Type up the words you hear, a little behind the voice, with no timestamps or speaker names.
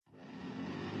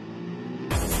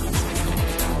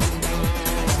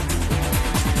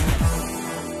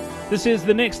This is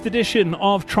the next edition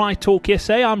of Tri Talk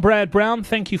SA. I'm Brad Brown.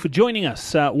 Thank you for joining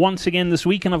us once again this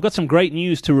week, and I've got some great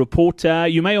news to report.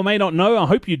 You may or may not know, I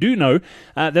hope you do know,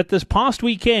 that this past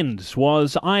weekend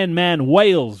was Ironman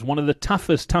Wales, one of the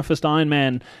toughest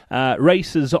Ironman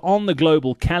races on the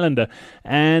global calendar,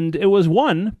 and it was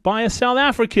won by a South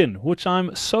African, which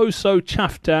I'm so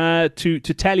chuffed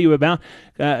to tell you about.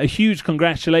 A huge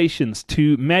congratulations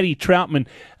to Maddie Troutman,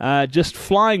 just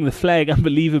flying the flag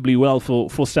unbelievably well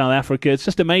for South Africa. It's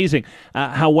just amazing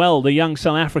how well the young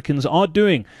South Africans are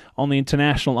doing on the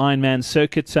international Ironman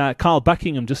circuit. Carl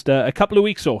Buckingham just a couple of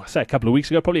weeks ago,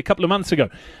 probably a couple of months ago,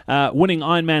 winning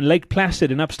Ironman Lake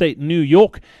Placid in upstate New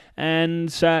York. And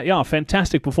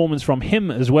fantastic performance from him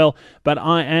as well. But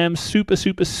I am super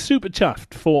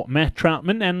chuffed for Matt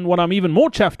Troutman. And what I'm even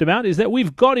more chuffed about is that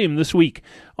we've got him this week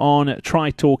on Tri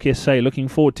Talk SA. Looking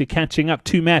forward to catching up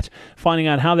to Matt, finding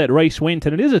out how that race went.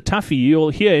 And it is a toughie. You'll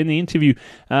hear in the interview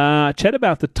chat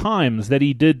about the times that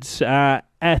he did at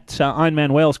Ironman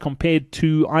Wales compared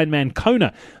to Ironman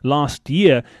Kona last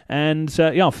year. And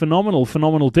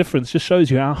phenomenal difference. Just shows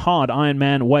you how hard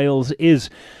Ironman Wales is.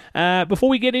 Before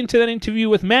we get into that interview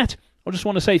with Matt, I just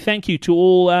want to say thank you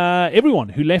to everyone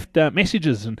who left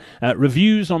messages and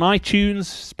reviews on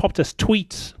iTunes, popped us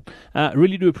tweets.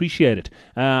 Really do appreciate it.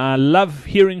 I love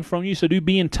hearing from you, so do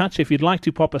be in touch if you'd like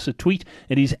to pop us a tweet.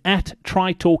 It is at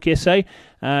TriTalkSA.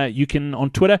 You can on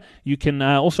Twitter. You can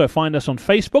also find us on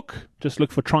Facebook. Just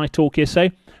look for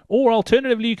TriTalkSA. Or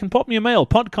alternatively, you can pop me a mail,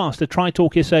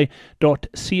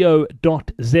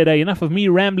 podcast@tritalksa.co.za. Enough of me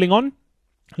rambling on.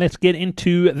 Let's get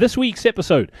into this week's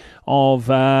episode of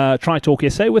Tri Talk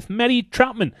SA with Maddie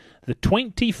Troutman, the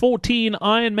 2014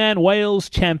 Ironman Wales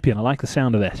champion. I like the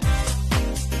sound of that.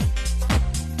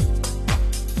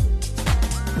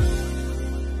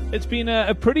 It's been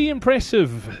a pretty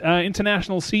impressive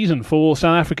international season for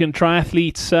South African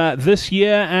triathletes this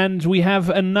year, and we have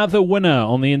another winner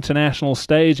on the international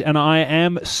stage, and I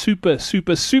am super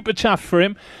chuffed for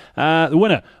him. The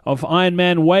winner of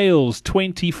Ironman Wales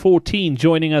 2014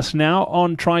 joining us now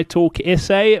on Tri Talk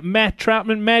SA, Matt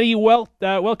Troutman. Matty,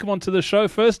 welcome onto the show.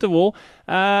 First of all,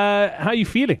 how are you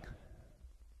feeling?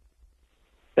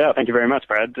 Yeah, thank you very much,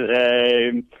 Brad.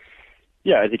 As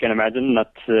you can imagine,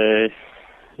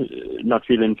 not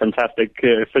feeling fantastic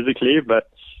physically,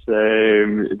 but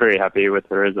very happy with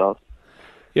the result.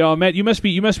 Yeah, Matt, you must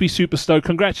be super stoked.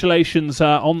 Congratulations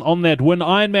on that win.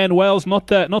 Ironman Wales, not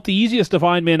the easiest of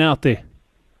Ironmen out there.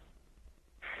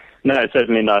 No,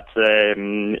 certainly not.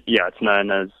 It's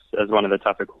known as one of the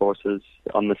tougher courses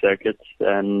on the circuit,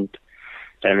 and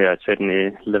it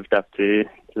certainly lived up to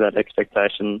that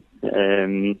expectation.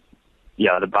 The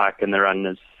bike and the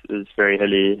run is very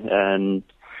hilly, and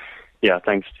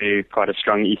thanks to quite a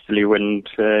strong easterly wind,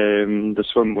 the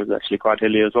swim was actually quite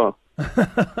hilly as well.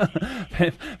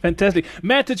 Fantastic.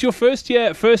 Matt, it's your first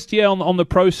year on the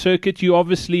pro circuit. You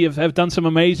obviously have done some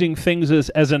amazing things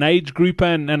as an age grouper,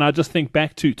 and I just think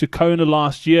back to Kona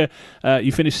last year.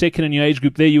 You finished second in your age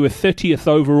group there. You were 30th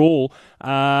overall,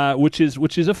 which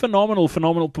is a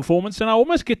phenomenal performance. And I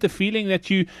almost get the feeling that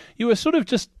you were sort of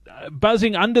just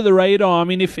buzzing under the radar. I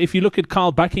mean, if you look at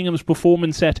Carl Buckingham's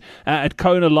performance at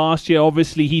Kona last year,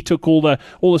 obviously he took all the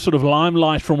sort of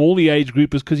limelight from all the age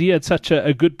groupers because he had such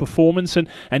a good performance, and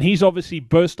he's obviously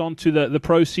burst onto the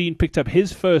pro scene, picked up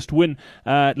his first win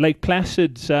at Lake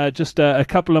Placid just a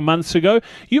couple of months ago.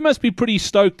 You must be pretty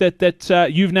stoked that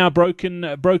you've now broken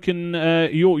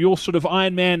your sort of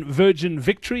Ironman virgin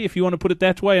victory, if you want to put it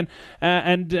that way,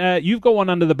 and you've got one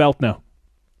under the belt now.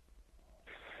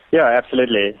 Yeah,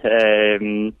 absolutely.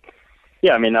 I'm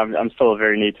still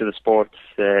very new to the sport.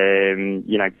 Going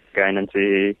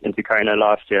into Kona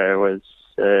last year was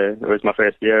my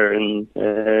first year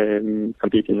in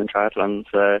competing in triathlon.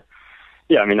 So,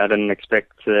 I didn't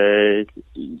expect too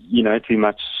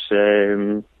much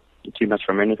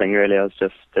from anything really. I was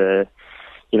just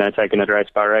taking it race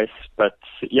by race. But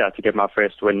to get my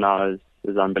first win now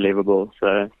is unbelievable.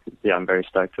 So I'm very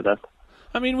stoked for that.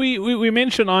 I mean, we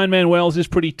mentioned Ironman Wales is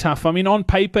pretty tough. I mean, on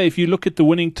paper, if you look at the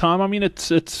winning time, I mean,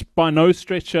 it's by no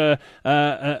stretch a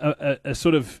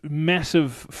sort of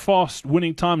massive, fast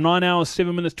winning time, 9 hours,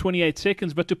 7 minutes, 28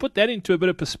 seconds. But to put that into a bit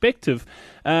of perspective,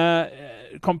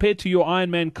 compared to your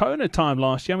Ironman Kona time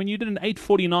last year, I mean, you did an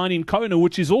 8:49 in Kona,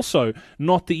 which is also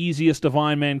not the easiest of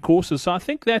Ironman courses. So I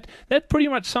think that pretty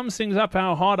much sums things up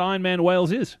how hard Ironman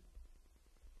Wales is.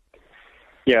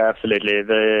 Yeah, absolutely.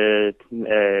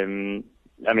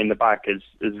 The bike is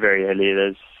very hilly.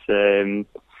 There's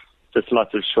just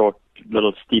lots of short,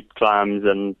 little steep climbs,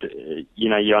 and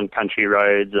you're on country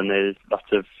roads, and there's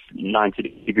lots of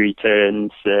 90-degree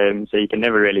turns, so you can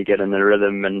never really get in the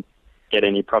rhythm. And get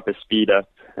any proper speed up.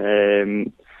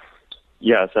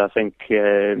 So I think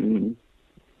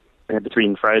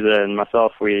between Fraser and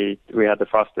myself, we had the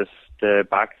fastest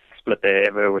back split there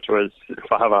ever, which was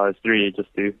 5 hours 3,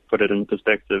 just to put it in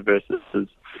perspective, versus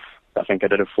I think I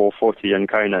did a 4:40 in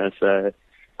Kona. So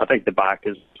I think the back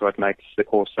is what makes the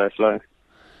course so slow.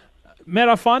 Matt,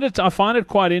 I find it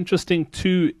quite interesting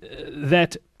too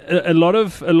that a lot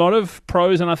of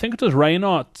pros, and I think it was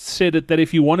Reinhardt said it, that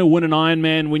if you want to win an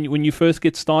Ironman when you first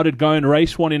get started, go and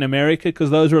race one in America, because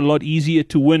those are a lot easier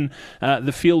to win.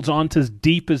 The fields aren't as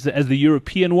deep as the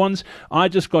European ones. I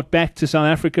just got back to South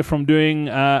Africa from doing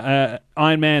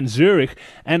Ironman Zurich,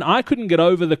 and I couldn't get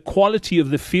over the quality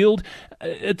of the field.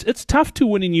 It's tough to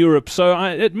win in Europe, so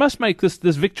it must make this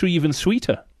victory even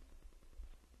sweeter.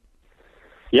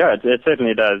 Yeah, it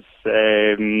certainly does.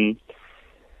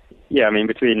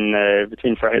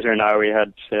 Between Fraser and I, we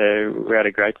had a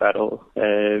great battle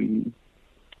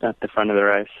at the front of the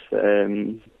race.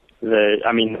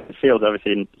 The field's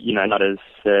obviously not as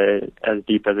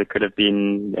deep as it could have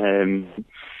been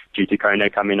due to Kona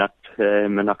coming up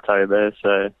in October.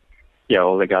 So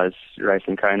all the guys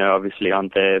racing Kona obviously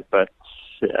aren't there, but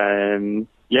the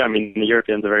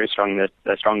Europeans are very strong.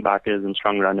 They're strong backers and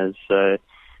strong runners. So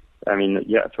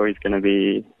it's always going to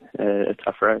be a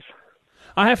tough race.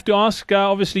 I have to ask,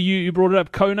 obviously you brought it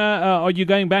up, Kona. Are you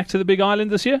going back to the Big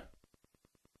Island this year?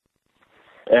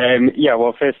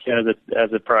 First year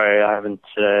as a pro, I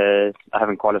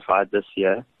haven't qualified this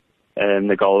year.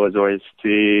 The goal was always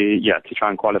to try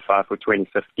and qualify for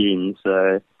 2015.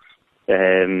 So,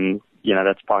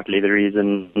 that's partly the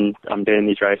reason I'm doing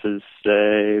these races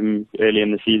early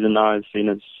in the season now, as soon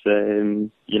as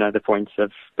the points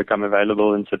have become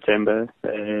available in September.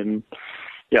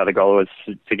 The goal was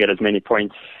to get as many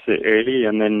points early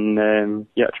and then,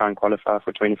 try and qualify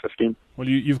for 2015. Well,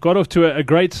 you've got off to a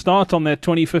great start on that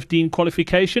 2015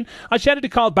 qualification. I chatted to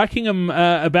Carl Buckingham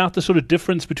about the sort of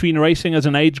difference between racing as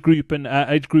an age grouper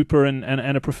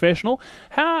and a professional.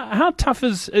 How tough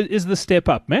is the step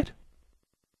up, Matt?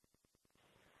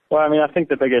 Well, I think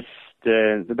the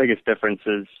biggest difference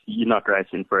is you're not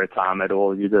racing for a time at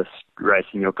all. You're just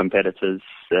racing your competitors.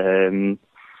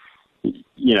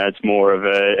 It's more of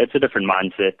it's a different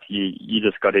mindset. You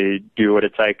just got to do what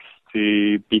it takes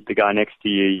to beat the guy next to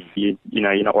you.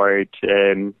 You're not worried.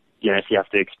 If you have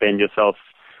to expend yourself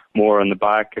more on the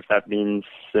bike, if that means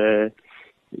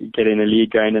getting a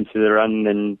lead going into the run,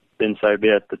 then so be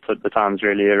it. The time's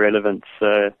really irrelevant.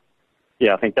 So,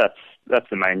 I think that's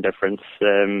the main difference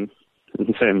in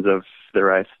terms of the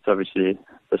race. It's obviously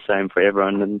the same for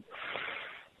everyone, and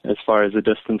as far as the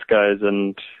distance goes,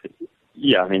 and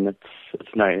it's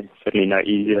certainly no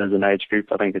easier as an age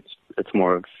group. I think it's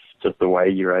more of just the way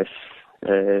you race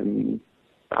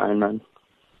Ironman.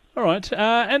 All right,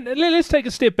 and let's take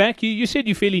a step back. You said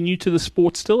you're fairly new to the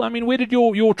sport still. Where did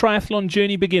your triathlon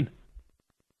journey begin?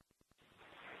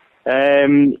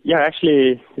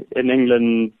 Actually, in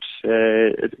England,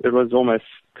 it was almost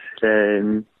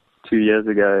 2 years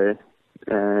ago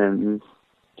to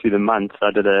the month.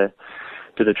 I did a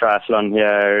triathlon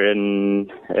here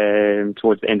in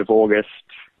towards the end of August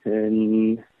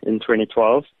in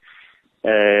 2012.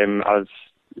 I was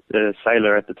a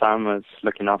sailor at the time. I was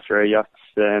looking after a yacht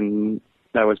that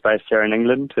was based here in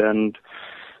England, and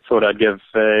thought I'd give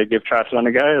triathlon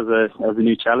a go as a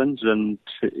new challenge, and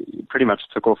pretty much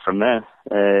took off from there.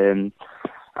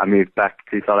 I moved back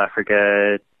to South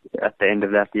Africa at the end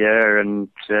of that year, and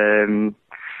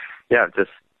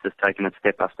just taking it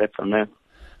step by step from there.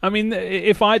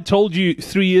 If I'd told you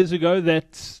 3 years ago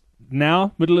that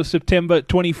now, middle of September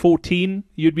 2014,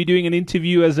 you'd be doing an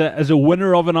interview as a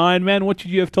winner of an Ironman, what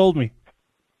should you have told me?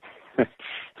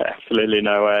 Absolutely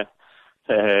no way.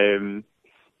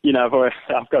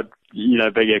 I've got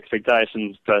big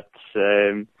expectations, but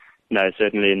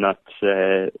certainly not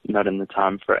in the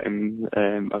time frame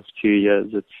of 2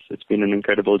 years. It's been an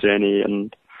incredible journey,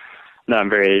 and I'm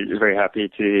very, very happy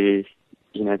to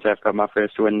have got my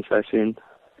first win so soon.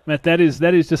 Matt, that is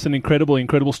just an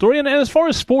incredible story. And as far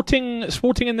as sporting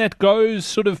in that goes,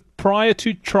 sort of prior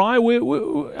to Tri,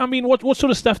 what sort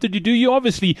of stuff did you do?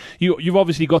 You've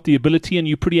obviously got the ability, and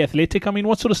you're pretty athletic.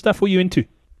 What sort of stuff were you into?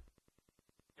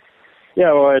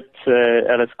 Yeah, well,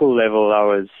 at a school level, I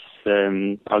was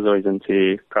always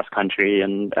into cross country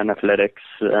and athletics,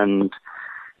 and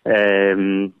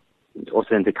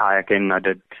also into kayaking.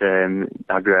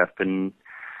 I grew up in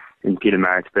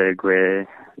Pietermaritzburg, where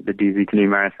the DZ Canoe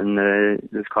Marathon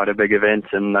is quite a big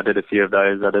event, and I did a few of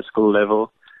those at a school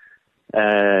level.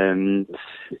 And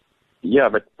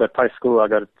but post school I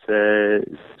got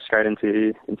straight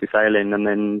into sailing, and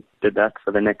then did that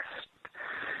for the next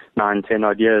 9-10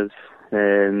 odd years.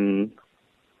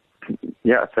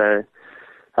 Yeah, so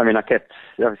I mean,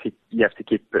 obviously you have to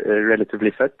keep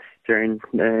relatively fit during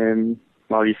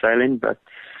while you're sailing, but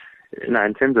in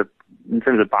terms of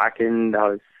biking, I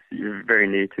was very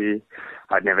new to.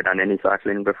 I'd never done any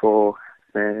cycling before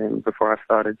I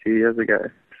started 2 years ago.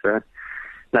 So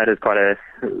that is quite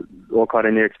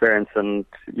a new experience, and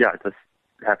yeah, just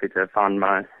happy to have found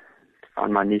my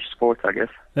niche sport, I guess.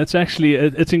 That's actually,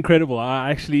 it's incredible.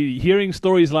 Actually, hearing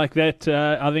stories like that,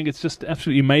 I think it's just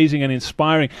absolutely amazing and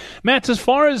inspiring. Matt, as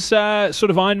far as sort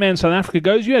of Ironman South Africa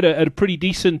goes, you had a pretty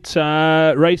decent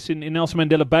race in Nelson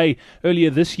Mandela Bay earlier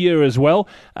this year as well.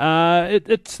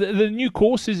 It's the new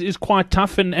course is quite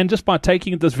tough, and just by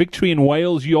taking this victory in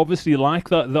Wales, you obviously like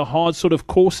the hard sort of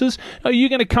courses. Are you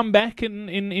going to come back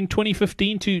in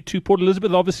 2015 to Port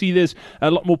Elizabeth? Obviously, there's a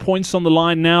lot more points on the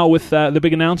line now with the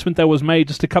big announcement that was made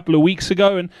just a couple of weeks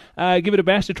ago, and give it a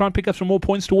bash to try and pick up some more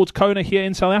points towards Kona here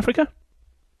in South Africa?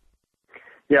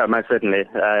 Yeah, most certainly.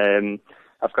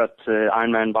 I've got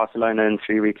Ironman Barcelona in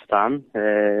 3 weeks' time,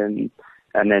 and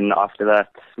then after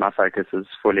that, my focus is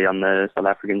fully on the South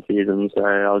African season. So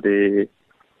I'll do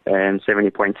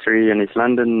 70.3 in East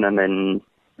London, and then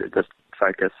just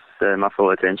focus my full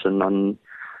attention on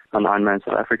Ironman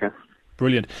South Africa.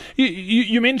 Brilliant.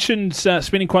 You mentioned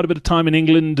spending quite a bit of time in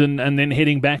England and then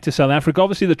heading back to South Africa.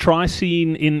 Obviously, the tri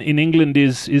scene in England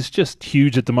is just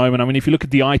huge at the moment. I mean, if you look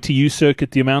at the ITU circuit,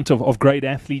 the amount of great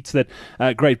athletes that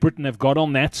Great Britain have got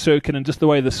on that circuit, and just the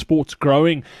way the sport's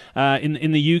growing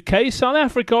in the UK. South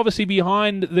Africa, obviously,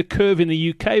 behind the curve in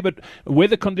the UK, but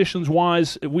weather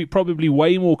conditions-wise, we're probably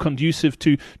way more conducive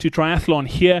to triathlon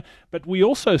here. But we're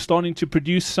also starting to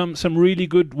produce some really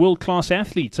good world-class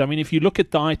athletes. I mean, if you look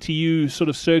at the ITU sort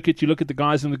of circuit, you look at the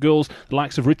guys and the girls, the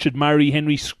likes of Richard Murray,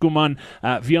 Henry Skuman,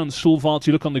 Vian Sulvalt.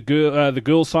 You look on the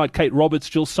girls' side, Kate Roberts,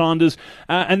 Jill Sanders.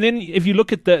 And then if you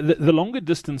look at the longer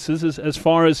distances as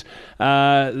far as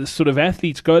sort of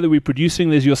athletes go that we're producing,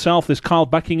 there's yourself, there's Kyle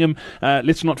Buckingham.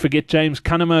 Let's not forget James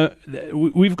Cunnama.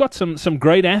 We've got some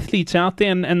great athletes out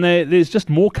there, and there's just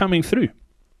more coming through.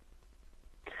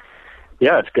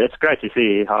 Yeah, it's great to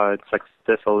see how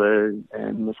successful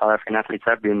the South African athletes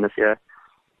have been this year.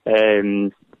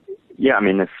 Yeah, I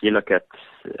mean, if you look at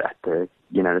the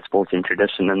the sporting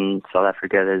tradition in South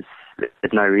Africa,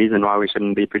 there's no reason why we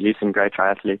shouldn't be producing great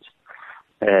triathletes.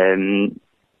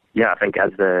 Yeah, I think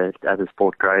as the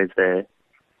sport grows,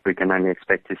 we can only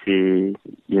expect to see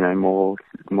more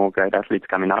great athletes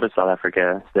coming out of South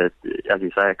Africa. That, as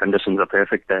you say, conditions are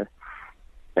perfect there.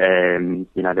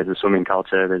 There's a swimming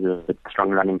culture, there's a strong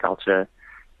running culture.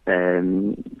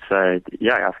 So,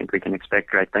 yeah, I think we can expect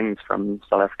great things from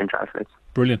South African triathletes.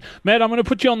 Brilliant. Matt, I'm going to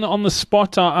put you on the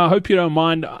spot. I hope you don't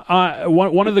mind.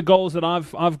 One of the goals that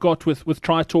I've got with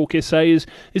Tri Talk SA is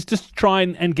just to try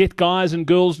and get guys and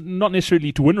girls, not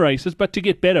necessarily to win races, but to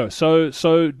get better. So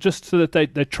just so that they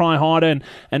try harder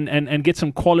and get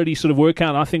some quality sort of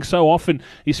workout. I think so often,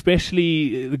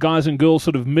 especially the guys and girls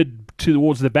sort of mid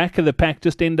towards the back of the pack,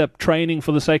 just end up training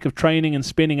for the sake of training and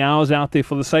spending hours out there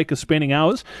for the sake of spending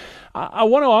hours. I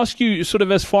want to ask you, sort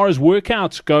of as far as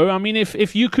workouts go, I mean,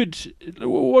 if you could,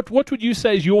 what would you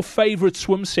say is your favorite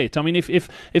swim set? I mean, if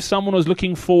someone was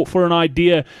looking for an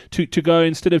idea to go,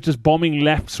 instead of just bombing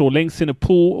laps or lengths in a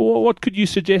pool, what could you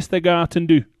suggest they go out and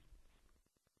do?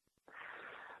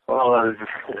 Well, I've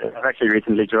actually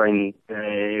recently joined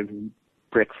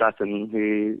Brett Sutton,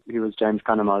 who was James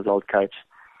Cunnama's old coach.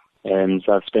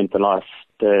 So I've spent the last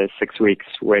 6 weeks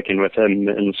working with him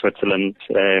in Switzerland,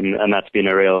 and that's been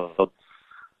a real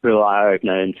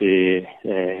eye-opener into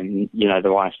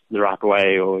the right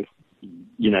way, or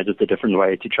just a different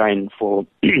way to train for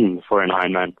for an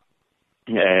Ironman.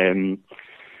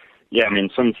 Yeah, I mean,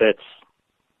 swim sets,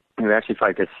 we actually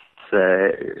focus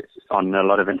on a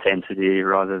lot of intensity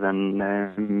rather than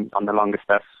on the longer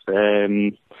stuff.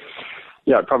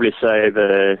 Yeah, I'd probably say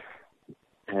the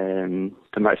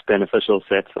most beneficial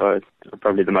sets are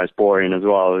probably the most boring as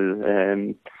well.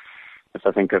 If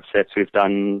I think of sets we've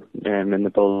done in the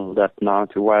build up now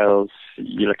to Wales,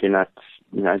 you're looking at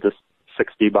just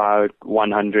 60 by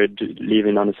 100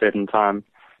 leaving on a certain time,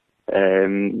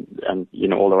 and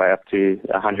all the way up to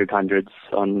 100 hundreds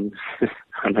on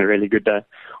on a really good day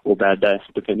or bad day,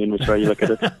 depending which way you look at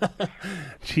it.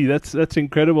 Gee, that's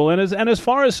incredible. And as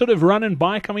far as sort of run and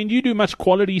bike, I mean, do you do much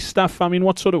quality stuff? I mean,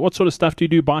 what sort of stuff do you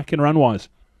do bike and run wise?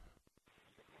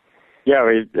 Yeah,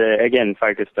 we've again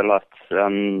focused a lot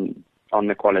on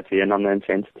the quality and on the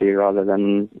intensity rather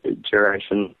than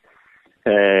duration.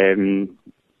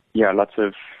 Yeah,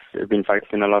 we've been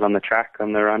focusing a lot on the track,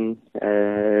 on the run.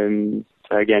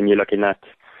 So again, you're looking at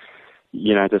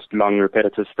just long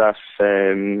repetitive stuff.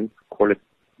 Call it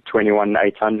 21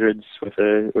 800s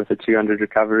with a 200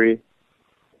 recovery.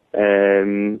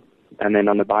 And then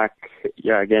on the bike,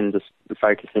 again, just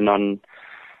focusing on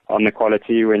the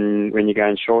quality when you're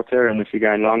going shorter, and if you're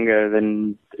going longer,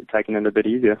 then taking it a bit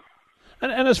easier.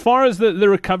 And as far as the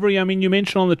recovery, I mean, you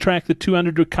mentioned on the track the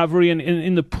 200 recovery, and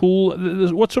in the pool,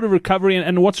 what sort of recovery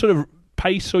and what sort of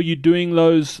pace are you doing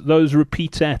those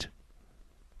repeats at?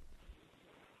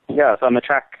 Yeah, so on the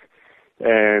track,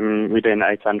 we're doing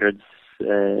 800s,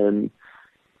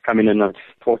 coming in at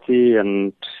 40,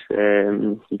 and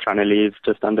you're trying to leave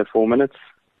just under 4 minutes.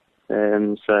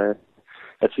 So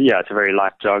it's a very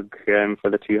light jog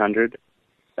for the 200.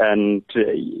 And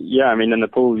I mean, in the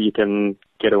pool you can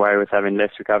get away with having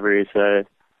less recovery, so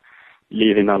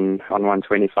leaving on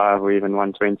 125 or even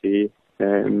 120,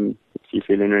 you're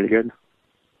feeling really good.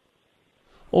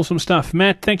 Awesome stuff.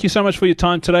 Matt, thank you so much for your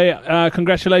time today.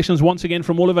 Congratulations once again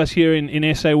from all of us here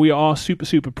in SA. We are super,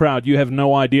 super proud. You have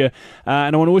no idea.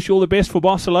 And I want to wish you all the best for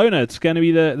Barcelona. It's going to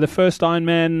be the first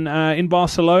Ironman in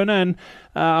Barcelona, and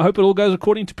I hope it all goes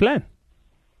according to plan.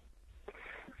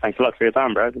 Thanks a lot for your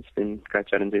time, Brad. It's been great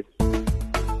chatting to you.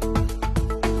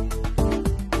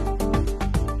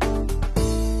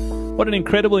 What an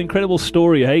incredible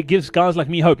story, hey? It gives guys like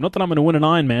me hope. Not that I'm going to win an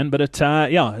Ironman, but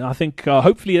I think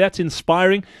hopefully that's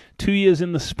inspiring. 2 years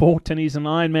in the sport and he's an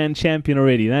Ironman champion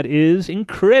already. That is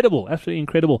incredible, absolutely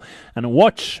incredible. And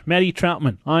watch Matty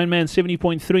Troutman, Ironman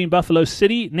 70.3 in Buffalo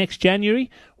City next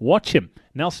January. Watch him.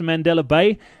 Nelson Mandela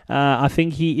Bay, I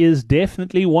think he is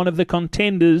definitely one of the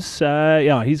contenders.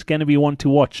 He's going to be one to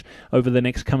watch over the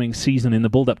next coming season in the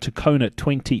build-up to Kona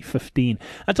 2015.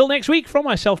 Until next week, from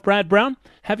myself, Brad Brown,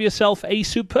 have yourself a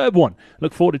superb one.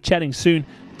 Look forward to chatting soon.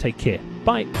 Take care.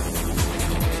 Bye.